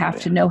 You do have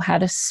to know how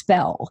to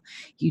spell.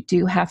 You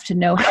do have to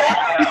know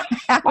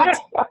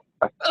how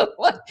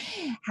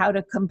how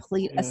to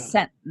complete a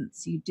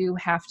sentence. You do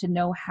have to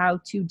know how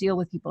to deal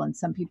with people. And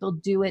some people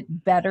do it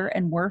better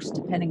and worse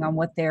depending on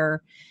what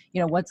they're,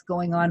 what's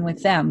going on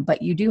with them.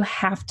 But you do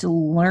have to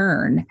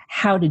learn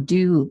how to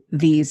do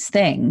these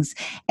things.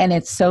 And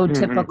it's so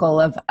typical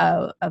of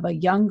a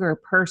younger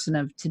person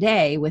of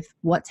today with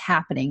what's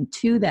happening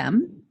to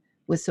them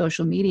with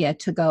social media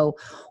to go,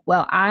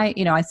 well,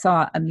 I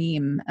saw a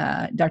meme,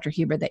 Dr.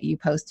 Huber, that you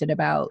posted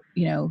about,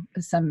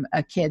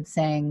 a kid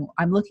saying,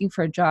 I'm looking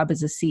for a job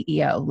as a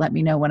CEO. Let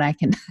me know when I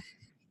can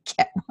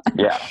get one.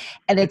 Yeah.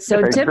 And it's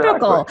so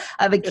typical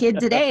of a kid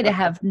today to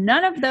have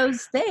none of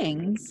those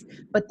things,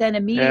 but then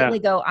immediately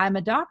go, I'm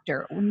a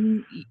doctor,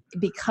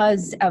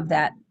 because of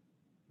that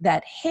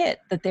hit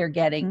that they're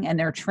getting, and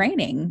they're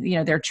training,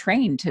 they're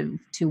trained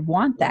to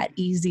want that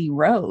easy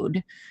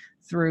road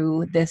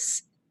through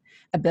this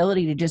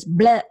ability to just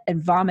bleh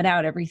and vomit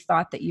out every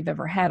thought that you've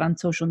ever had on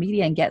social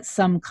media and get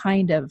some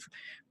kind of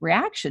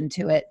reaction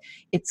to it.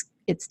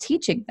 It's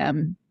teaching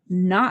them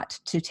not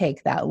to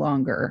take that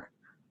longer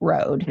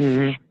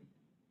road.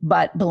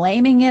 But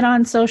blaming it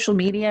on social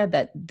media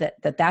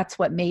that's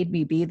what made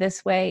me be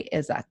this way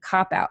is a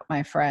cop-out,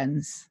 my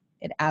friends.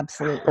 It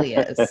absolutely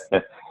is.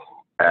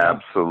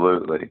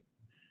 Absolutely.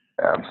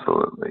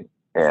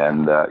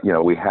 And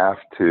we have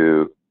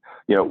to,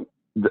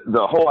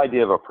 the whole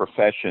idea of a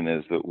profession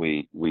is that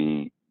we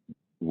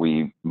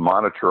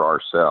monitor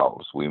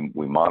ourselves, we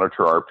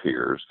monitor our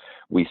peers.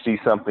 We see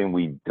something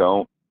we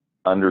don't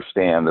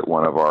understand that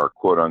one of our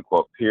quote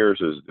unquote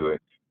peers is doing.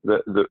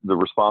 The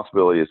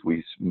responsibility is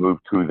we move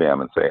to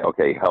them and say,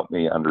 okay, help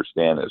me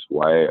understand this.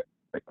 Why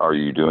are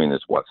you doing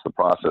this? What's the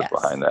process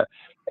behind that?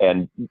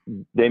 And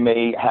they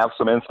may have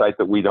some insight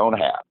that we don't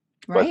have,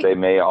 but they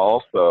may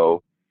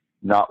also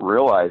not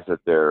realize that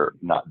they're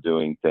not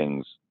doing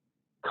things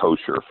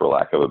kosher, for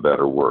lack of a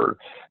better word.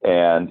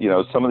 And,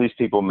 some of these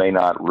people may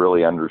not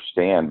really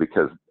understand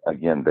because,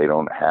 again, they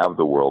don't have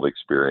the world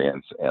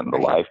experience and the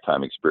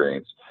lifetime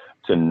experience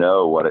to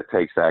know what it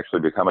takes to actually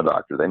become a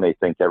doctor. They may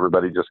think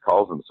everybody just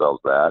calls themselves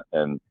that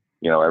and,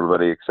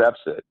 everybody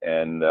accepts it.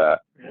 And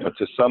but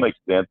to some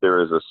extent,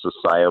 there is a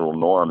societal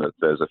norm that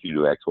says if you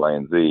do X, Y,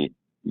 and Z,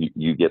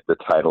 you get the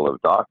title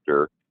of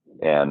doctor.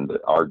 And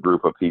our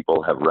group of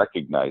people have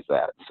recognized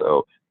that.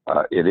 So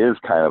it is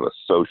kind of a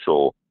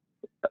social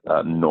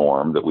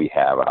norm that we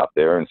have out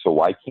there. And so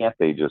why can't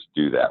they just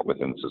do that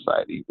within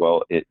society?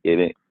 Well, it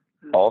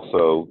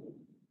also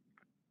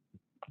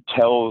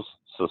tells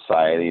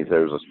society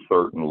there's a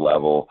certain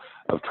level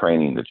of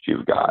training that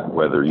you've got.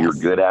 Whether you're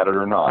good at it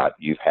or not,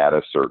 you've had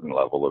a certain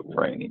level of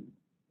training.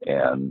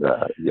 And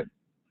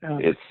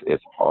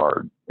it's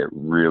hard. It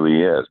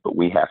really is. But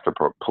we have to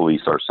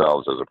police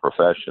ourselves as a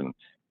profession.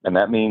 And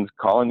that means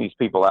calling these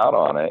people out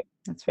on it.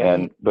 That's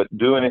right. But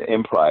doing it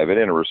in private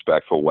in a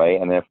respectful way.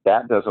 And if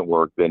that doesn't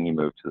work, then you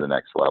move to the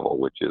next level,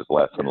 which is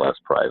less and less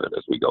private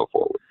as we go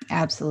forward.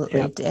 Absolutely.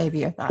 Yeah. Dave,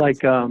 your thoughts? Like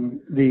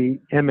the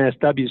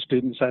MSW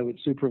students I would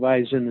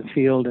supervise in the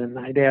field, and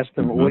I'd ask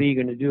them, well, what are you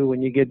going to do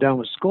when you get done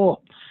with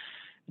school?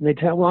 And they'd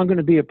tell, well, I'm going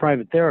to be a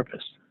private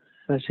therapist.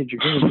 And I said,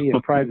 you're going to be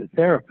a private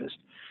therapist.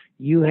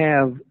 You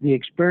have the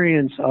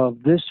experience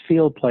of this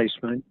field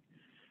placement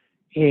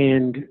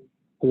and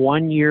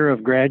 1 year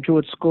of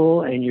graduate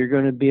school, and you're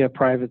going to be a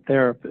private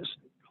therapist.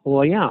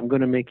 Well, yeah, I'm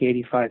going to make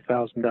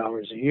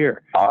 $85,000 a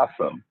year.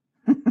 Awesome.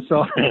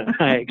 So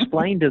I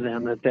explained to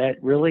them that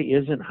really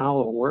isn't how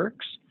it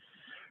works.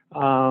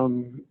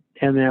 And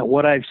that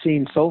what I've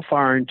seen so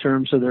far in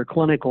terms of their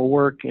clinical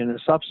work in a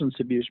substance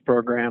abuse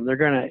program, they're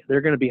going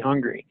to be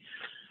hungry.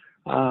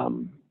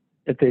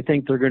 If they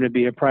think they're going to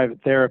be a private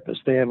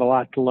therapist, they have a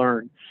lot to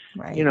learn.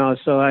 Right.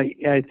 So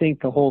I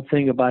think the whole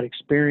thing about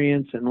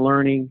experience and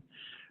learning,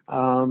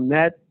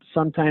 that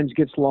sometimes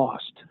gets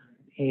lost,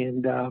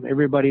 and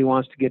everybody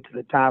wants to get to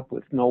the top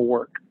with no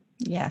work.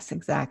 Yes,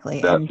 exactly.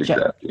 That's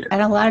exactly it.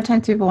 And a lot of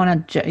times people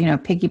want to,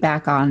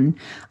 piggyback on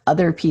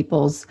other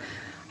people's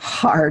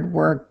hard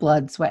work,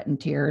 blood, sweat, and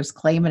tears,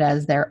 claim it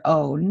as their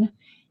own,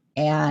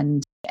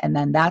 and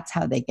then that's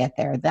how they get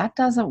there. That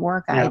doesn't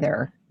work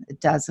either. It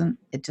doesn't.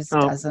 It just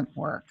doesn't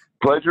work.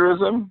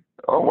 Plagiarism?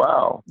 Oh,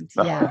 wow.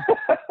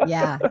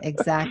 Yeah,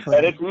 exactly.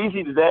 And it's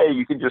easy today.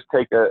 You can just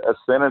take a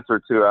sentence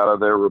or two out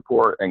of their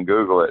report and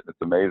Google it. It's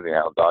amazing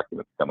how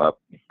documents come up.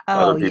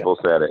 Other people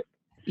said it.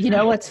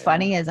 What's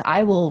funny is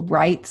I will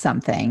write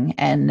something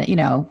and,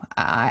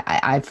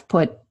 I've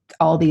put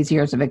all these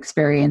years of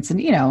experience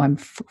and, I'm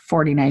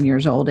 49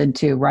 years old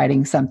into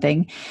writing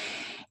something,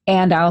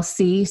 and I'll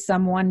see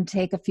someone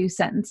take a few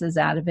sentences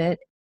out of it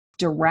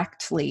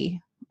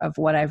directly of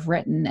what I've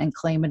written and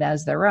claim it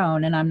as their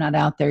own. And I'm not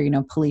out there,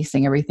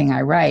 policing everything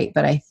I write,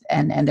 but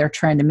and they're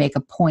trying to make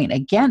a point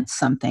against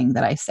something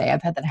that I say.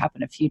 I've had that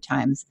happen a few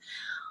times.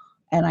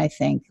 And I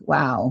think,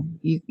 wow,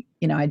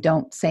 I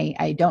don't say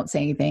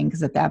anything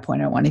because at that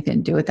point I don't want anything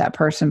to do with that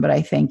person. But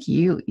I think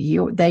you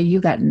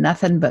got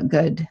nothing but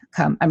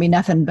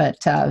nothing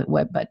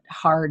but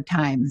hard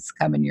times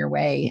coming your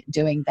way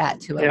doing that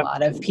to a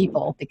lot of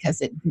people,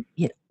 because it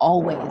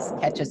always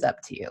catches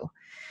up to you.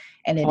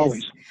 And it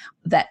Always. is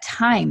that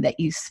time that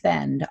you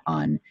spend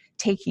on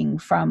taking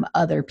from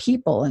other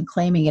people and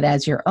claiming it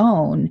as your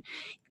own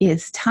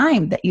is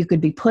time that you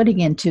could be putting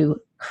into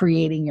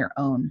creating your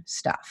own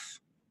stuff.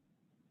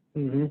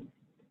 Mm-hmm.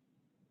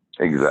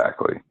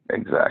 Exactly.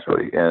 And,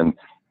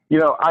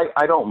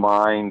 I don't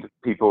mind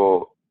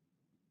people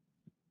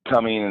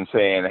coming and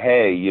saying,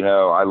 hey,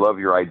 I love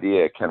your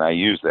idea. Can I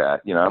use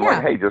that? I'm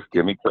like, hey, just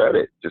give me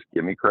credit.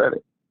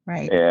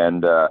 Right.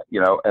 And,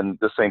 and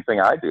the same thing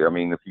I do. I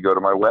mean, if you go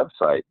to my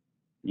website,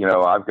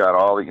 I've got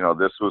all,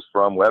 this was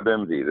from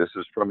WebMD. This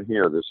is from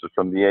here. This is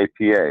from the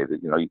APA.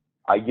 That,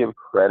 I give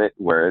credit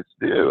where it's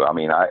due. I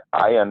mean,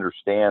 I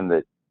understand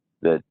that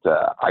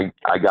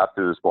I got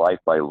through this life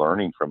by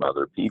learning from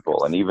other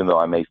people. And even though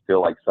I may feel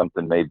like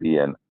something may be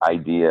an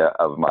idea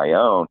of my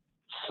own,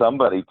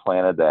 somebody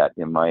planted that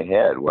in my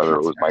head, whether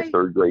it was my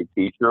third grade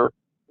teacher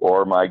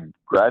or my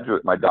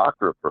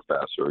doctorate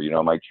professor,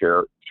 my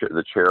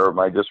the chair of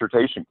my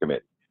dissertation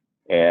committee.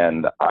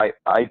 And I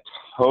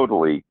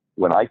totally,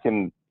 when I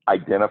can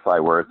identify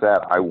where it's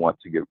at, I want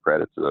to give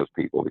credit to those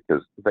people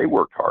because they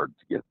worked hard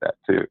to get that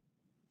too.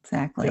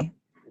 Exactly. Yep.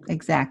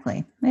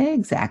 Exactly.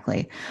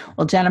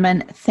 Well,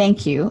 gentlemen,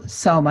 thank you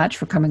so much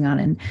for coming on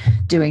and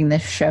doing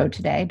this show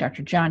today.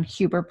 Dr. John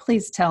Huber,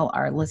 please tell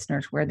our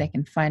listeners where they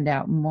can find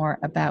out more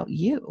about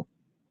you.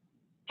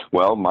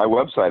 Well, my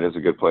website is a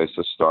good place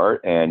to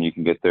start, and you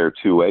can get there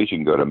two ways. You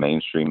can go to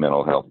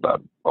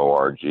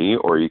mainstreammentalhealth.org,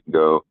 or you can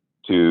go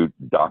to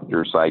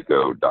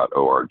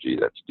drpsycho.org.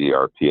 That's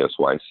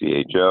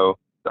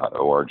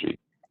drpsycho.org.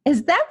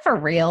 Is that for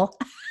real?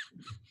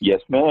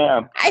 Yes,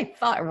 ma'am. I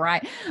thought,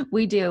 right.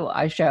 We do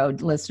a show,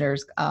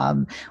 listeners,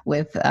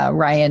 with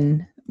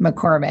Ryan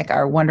McCormick,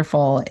 our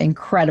wonderful,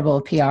 incredible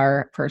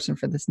PR person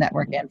for this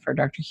network and for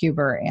Dr.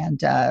 Huber.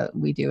 And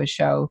we do a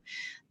show,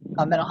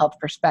 Mental Health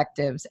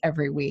Perspectives,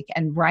 every week.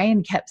 And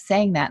Ryan kept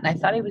saying that, and I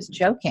thought he was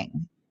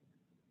joking.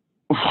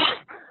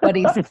 But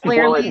he's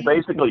clearly... Well, it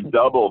basically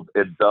doubled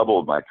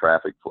my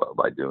traffic flow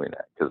by doing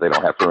that because they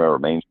don't have to remember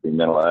mainstream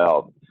mental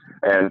health.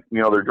 And,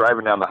 they're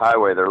driving down the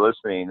highway, they're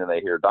listening, and they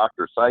hear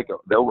Dr.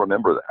 Psycho. They'll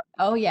remember that.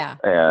 Oh, yeah.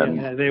 And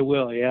yeah, they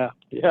will. Yeah.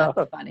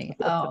 That's funny.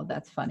 Oh,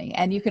 that's funny.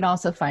 And you can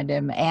also find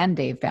him and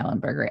Dave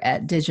Fallenberger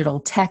at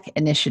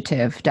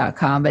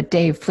digitaltechinitiative.com. But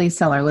Dave, please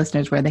tell our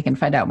listeners where they can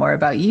find out more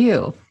about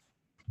you.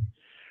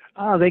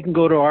 They can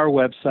go to our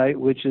website,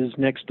 which is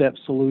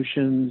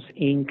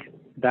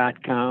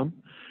nextstepsolutionsinc.com.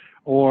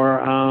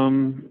 Or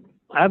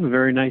I have a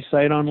very nice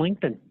site on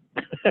LinkedIn.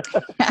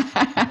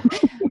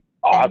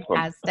 Awesome.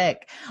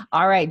 Fantastic.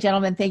 All right,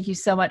 gentlemen, thank you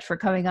so much for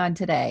coming on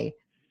today.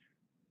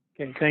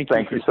 Okay, thank you.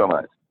 Thank you so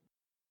much.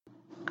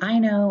 I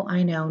know,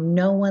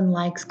 no one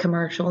likes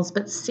commercials,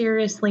 but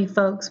seriously,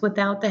 folks,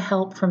 without the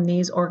help from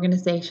these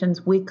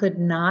organizations, we could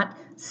not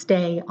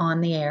stay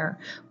on the air.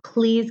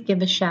 Please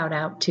give a shout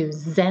out to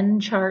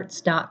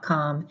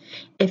zencharts.com.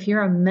 If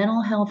you're a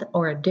mental health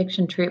or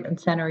addiction treatment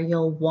center,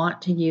 you'll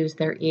want to use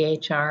their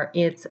EHR.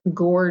 It's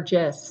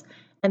gorgeous,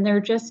 and they're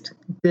just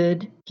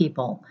good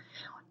people.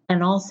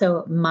 And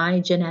also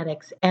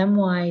MyGenetics,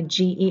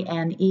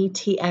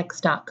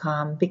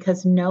 MyGenetx.com,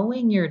 because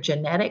knowing your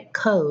genetic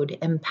code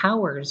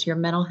empowers your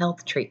mental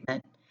health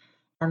treatment.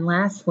 And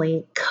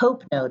lastly,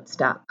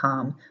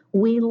 CopeNotes.com.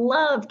 We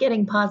love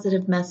getting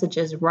positive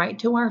messages right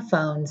to our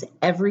phones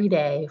every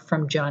day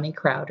from Johnny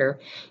Crowder.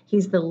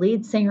 He's the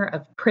lead singer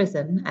of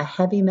Prison, a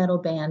heavy metal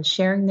band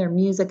sharing their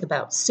music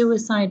about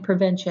suicide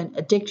prevention,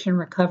 addiction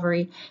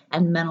recovery,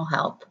 and mental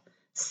health.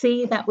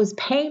 See, that was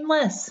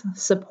painless.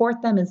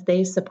 Support them as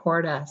they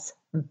support us.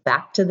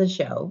 Back to the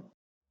show.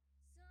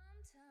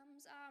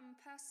 Sometimes I'm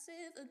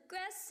passive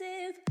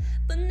aggressive,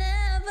 but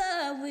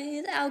never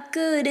without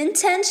good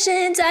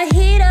intentions. I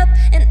heat up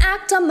and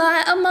act on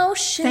my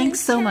emotions. Thanks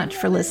so much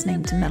for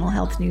listening to Mental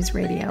Health News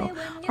Radio.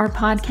 Our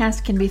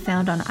podcast can be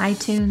found on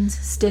iTunes,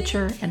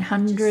 Stitcher, and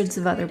hundreds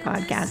of other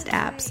podcast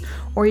apps,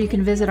 or you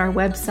can visit our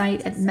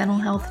website at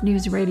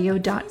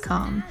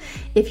mentalhealthnewsradio.com.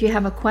 If you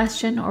have a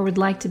question or would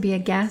like to be a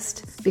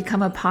guest,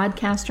 become a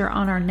podcaster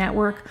on our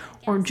network,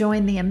 or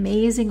join the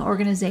amazing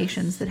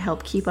organizations that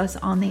help keep us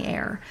on the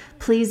air,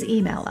 please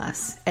email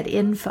us at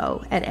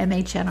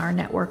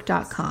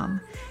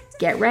info@mhnrnetwork.com.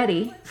 Get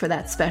ready for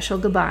that special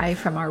goodbye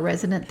from our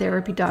resident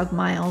therapy dog,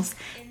 Miles,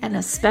 and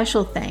a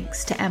special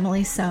thanks to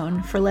Emily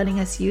Sohn for letting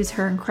us use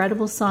her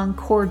incredible song,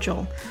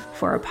 Cordial,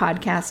 for our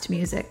podcast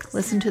music.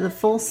 Listen to the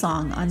full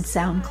song on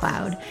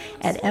SoundCloud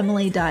at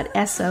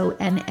emily.sonne.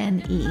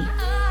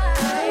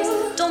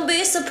 Don't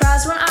be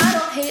surprised when I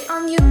don't hate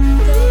on you.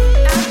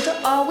 After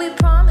all, we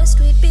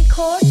promised we'd be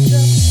cordial.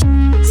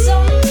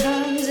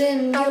 Sometimes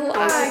in you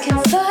I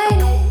can fight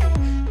it,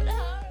 but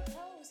I'm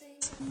opposing.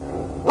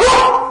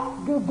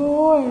 Good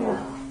boy.